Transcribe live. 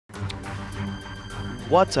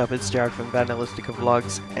What's up, it's Jared from Vandalistica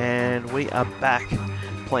Vlogs, and we are back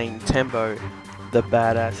playing Tembo, the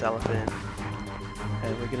badass elephant.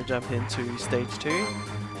 And we're going to jump into stage 2,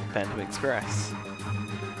 Phantom Express,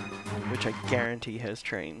 which I guarantee has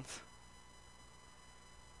trains.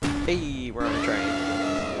 Hey, we're on a train.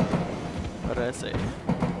 What did I say?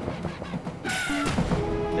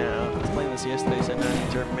 Now, I was playing this yesterday, so now I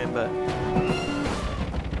need to remember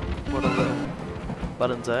what are the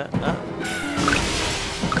buttons are.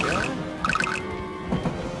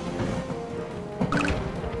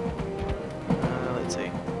 Let's see.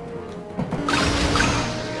 There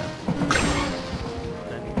we go. I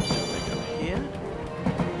need to jump back over here.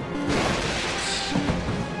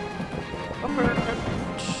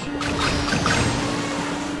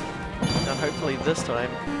 Now hopefully this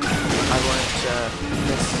time I won't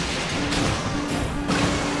miss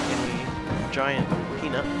any giant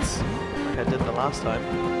peanuts like I did the last time.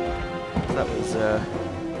 That was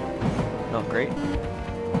not great.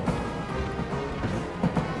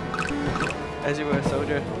 As you were,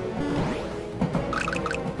 soldier.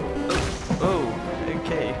 Oh,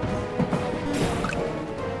 okay.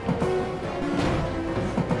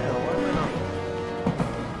 Hell, why am I not?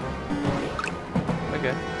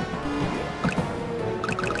 Okay.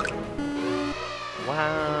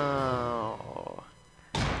 Wow.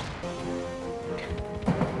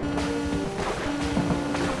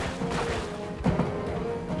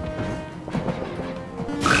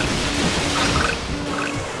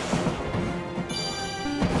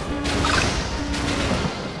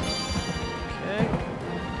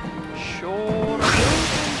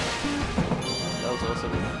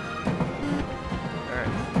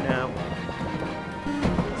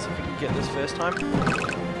 Get this first time?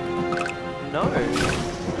 No. Okay.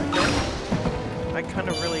 I kind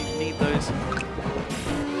of really need those.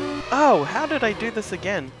 Oh, how did I do this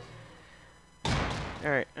again?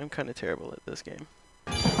 Alright, I'm kind of terrible at this game.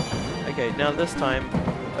 Okay, now this time,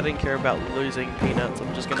 I didn't care about losing peanuts.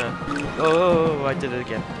 I'm just gonna... Oh, I did it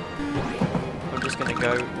again. I'm just gonna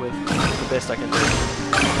go with the best I can do.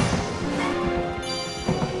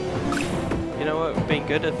 You know what would be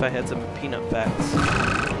good if I had some peanut facts.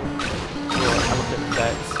 Elephant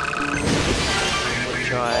facts,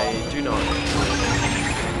 which I do not.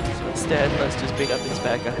 So instead, let's just beat up these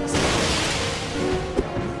bad guys.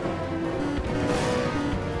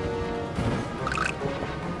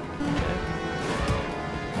 Okay.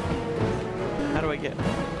 How do I get?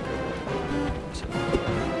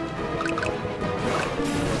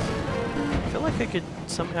 I feel like I could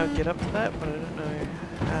somehow get up to that, but I don't know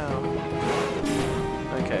how.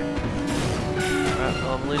 Okay. Alright,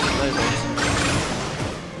 well, I'm losing those ones.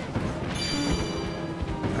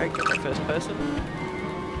 Alright, got my first person.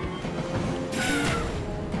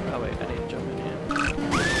 Oh wait, I need to jump in here.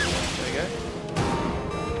 There we go.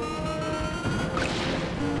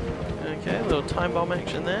 Okay, a little time bomb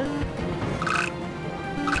action there.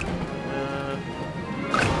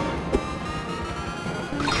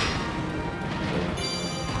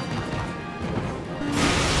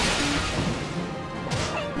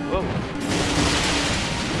 Whoa.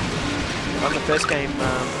 On the first game,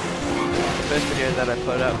 the first video that I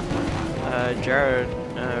put up, Jared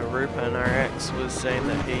Rupan RX was saying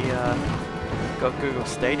that he got Google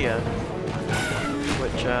Stadia,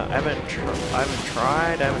 which I haven't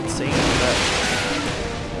tried, I haven't seen,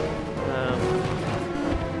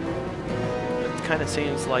 but it kind of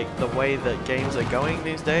seems like the way that games are going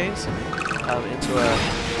these days, into a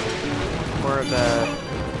more of a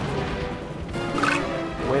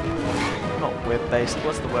not web-based,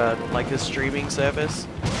 what's the word? Like a streaming service?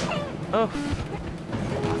 Oh.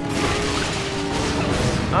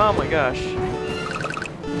 Oh my gosh.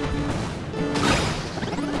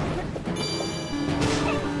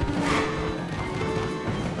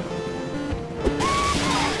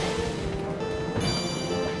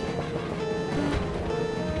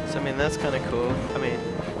 So I mean, that's kind of cool. I mean,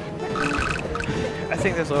 I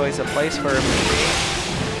think there's always a place for a machine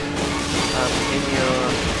in your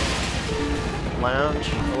lounge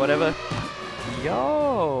or whatever.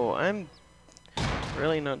 Yo, I'm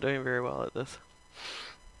really not doing very well at this.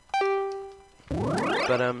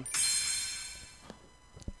 But I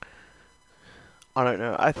don't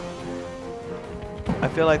know. I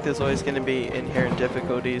feel like there's always going to be inherent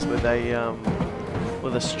difficulties with a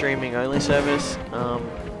streaming only service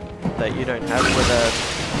that you don't have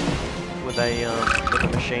with a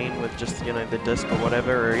machine with just, you know, the disc or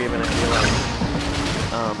whatever, or even if you're like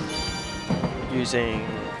using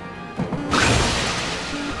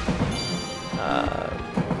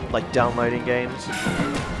like downloading games.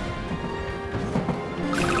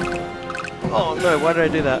 Oh no, why did I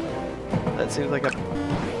do that? That seems like a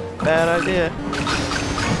bad idea.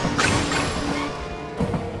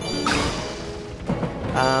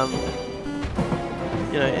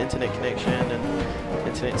 You know, internet connection and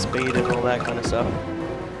internet speed and all that kind of stuff.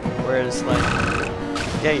 Whereas, like,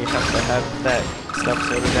 yeah, you have to have that stuff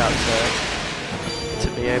sorted out to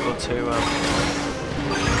be able to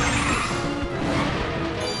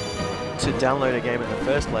download a game in the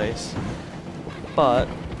first place. But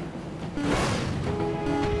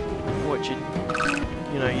what you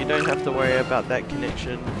know, you don't have to worry about that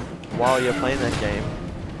connection while you're playing that game.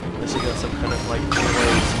 Unless you got some kind of like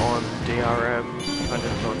always on DRM kind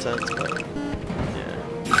of nonsense, but yeah.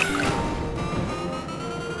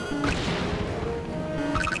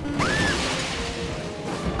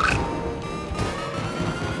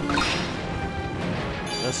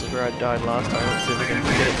 This is where I died last time. Let's see if we can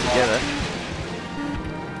get it together.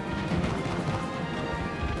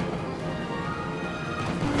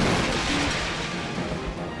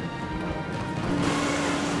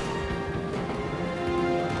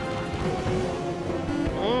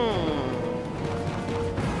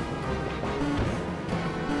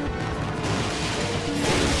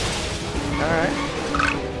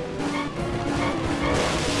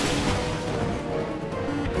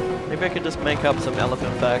 Maybe I could just make up some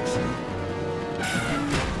elephant facts.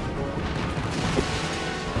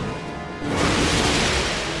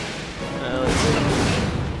 Let's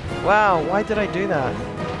see. Wow, why did I do that?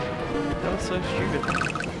 That was so stupid.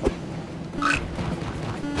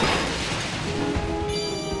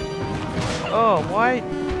 Oh, why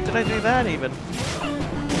did I do that even?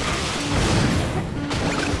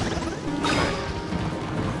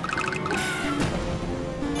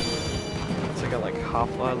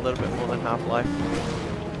 Half-life, a little bit more than half-life.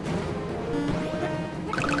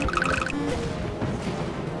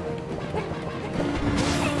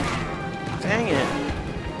 Dang it!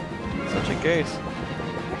 Such a goose.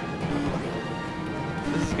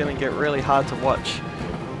 This is gonna get really hard to watch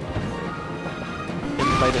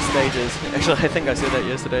in later stages. Actually, I think I said that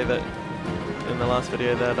yesterday, that in the last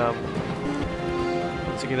video, that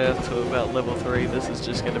once you get out to about level 3, this is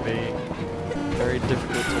just gonna be very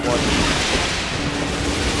difficult to watch.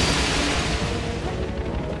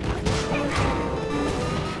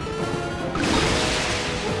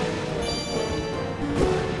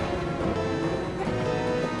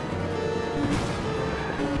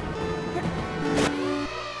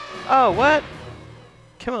 Oh, what?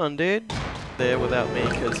 Come on, dude. There without me,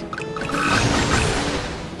 because if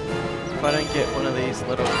I don't get one of these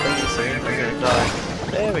little thingies soon, I'm gonna die.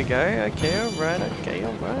 There we go. Okay, alright, okay,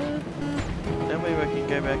 alright. Now maybe I can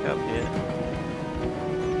go back up here.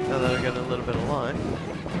 Now that I've got a little bit of life.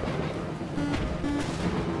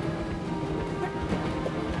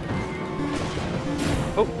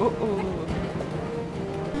 Oh, oh, oh.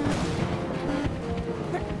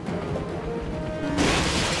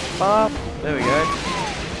 Pop. There we go.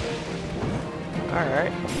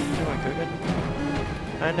 Alright. Doing good.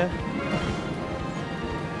 Kinda.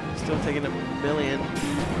 Still taking a million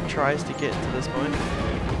tries to get to this point.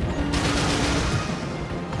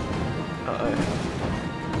 Uh-oh.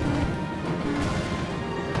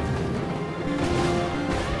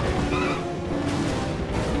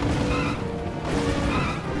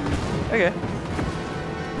 Okay.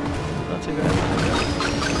 Not too bad.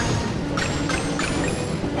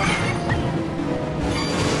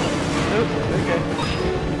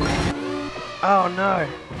 Oh no!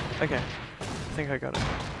 Okay. I think I got it.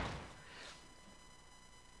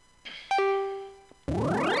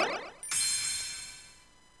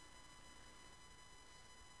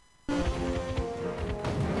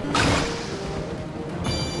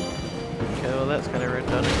 Okay, well that's kind of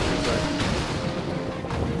redundant because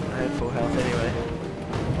I had full health anyway.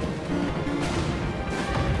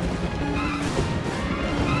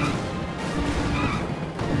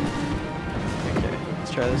 Okay,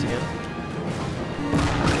 let's try this again.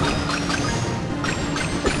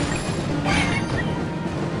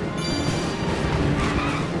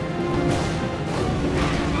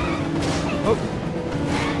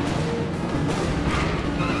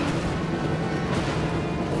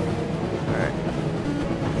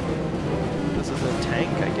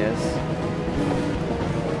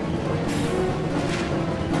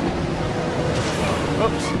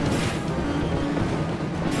 Oops.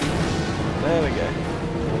 There we go.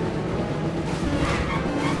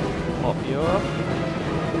 Pop you up.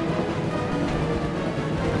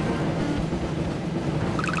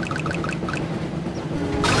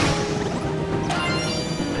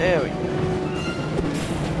 There we go.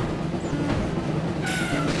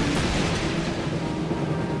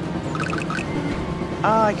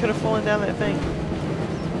 Ah, I could have fallen down that thing.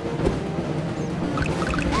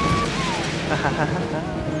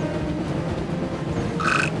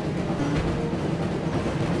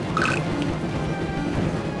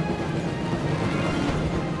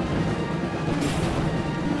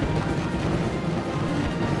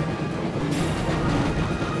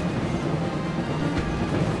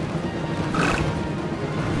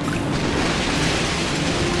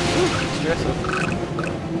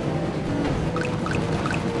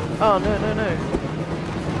 Oh, no, no, no.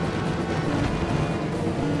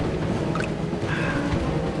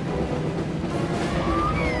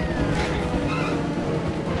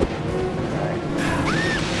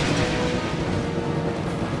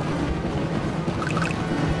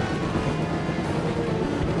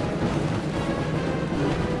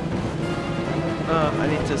 Oh, I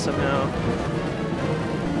need to somehow...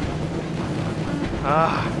 I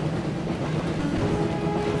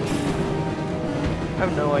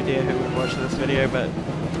have no idea who would watch this video, but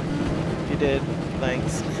if you did,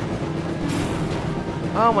 thanks.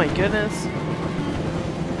 Oh my goodness!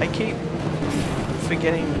 I keep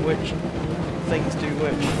forgetting which things do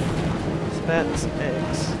which. So that's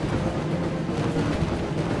X.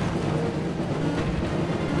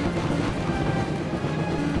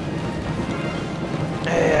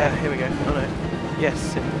 Yeah, here we go. Oh no.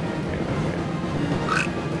 Yes.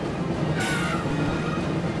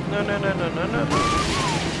 No, no, no, no, no, no.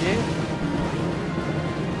 Yeah.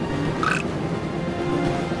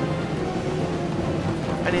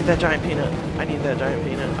 I need that giant peanut. I need that giant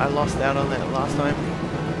peanut. I lost out on that last time.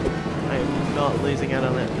 I am not losing out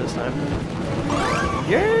on that this time.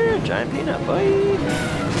 Yeah, giant peanut, boy.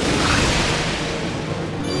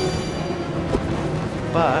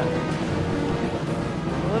 But a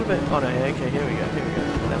little bit. Oh no. Okay, here we go. Here we go.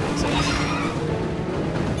 That makes sense.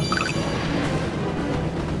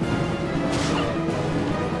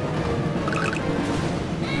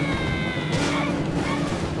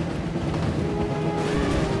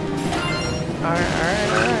 Alright.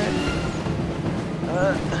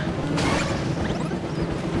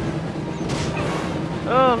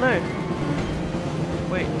 Oh no!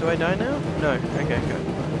 Wait, do I die now? No. Okay, good.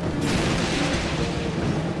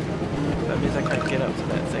 That means I can't get up to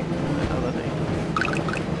that thing, that other thing.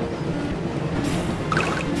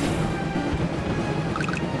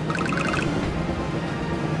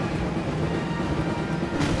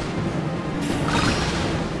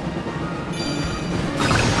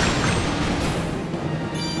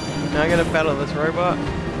 Now I gotta battle this robot.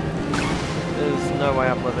 There's no way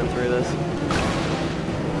I'm living through this.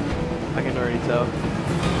 I can already tell.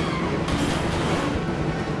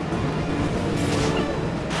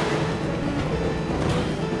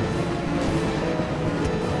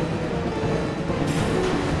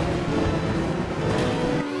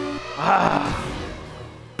 Ah!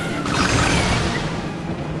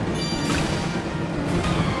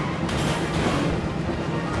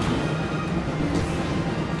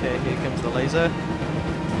 Okay, here comes the laser.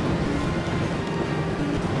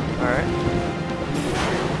 Alright.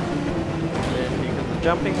 Then here comes the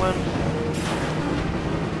jumping one.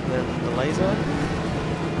 Then the laser.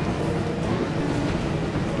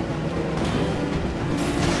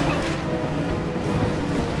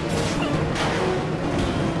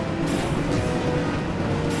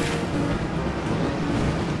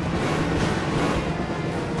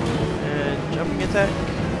 And jumping attack.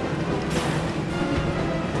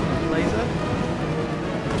 Laser.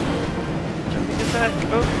 Jumping attack.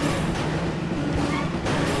 Oh.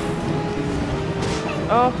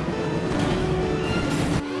 Oh.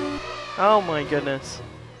 Oh my goodness.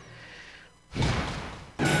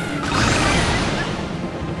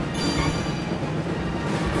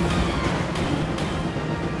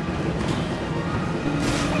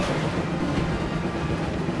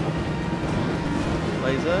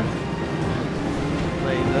 Laser.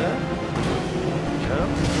 Laser.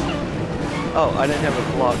 Jump. Oh, I didn't have a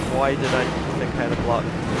block. Why did I think I had a block?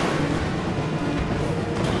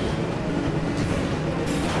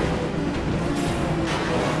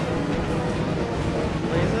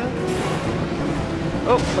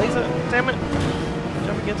 Oh, laser! Damn it!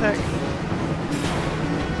 Jumping attack.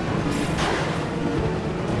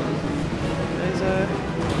 Laser.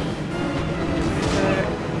 Jumping attack.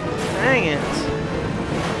 Dang it!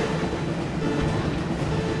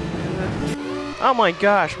 Oh my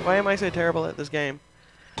gosh! Why am I so terrible at this game?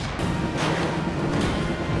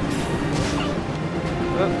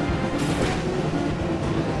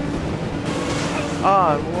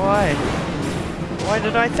 Oh, why? Why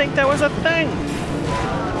did I think that was a thing?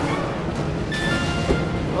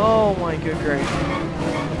 Oh my good grief.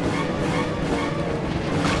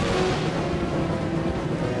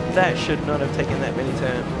 That should not have taken that many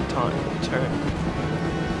turn.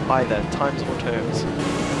 either times or terms.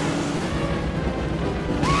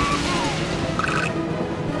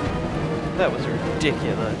 That was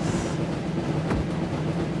ridiculous.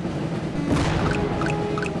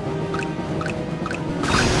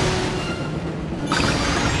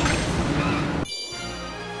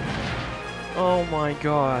 Oh my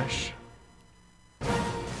gosh.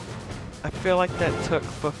 I feel like that took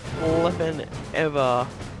for flippin' ever.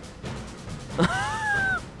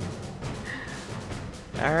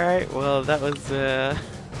 Alright, well that was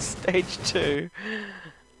stage 2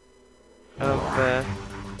 of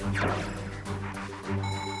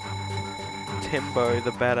Tembo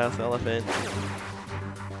the Badass Elephant.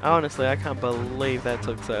 Honestly, I can't believe that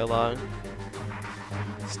took so long.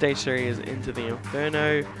 Stage 3 is Into the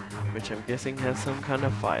Inferno, which I'm guessing has some kind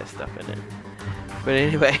of fire stuff in it. But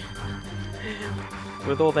anyway,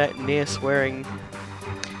 with all that near swearing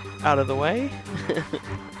out of the way,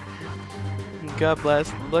 God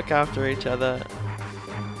bless, look after each other,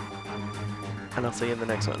 and I'll see you in the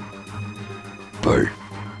next one. Bye!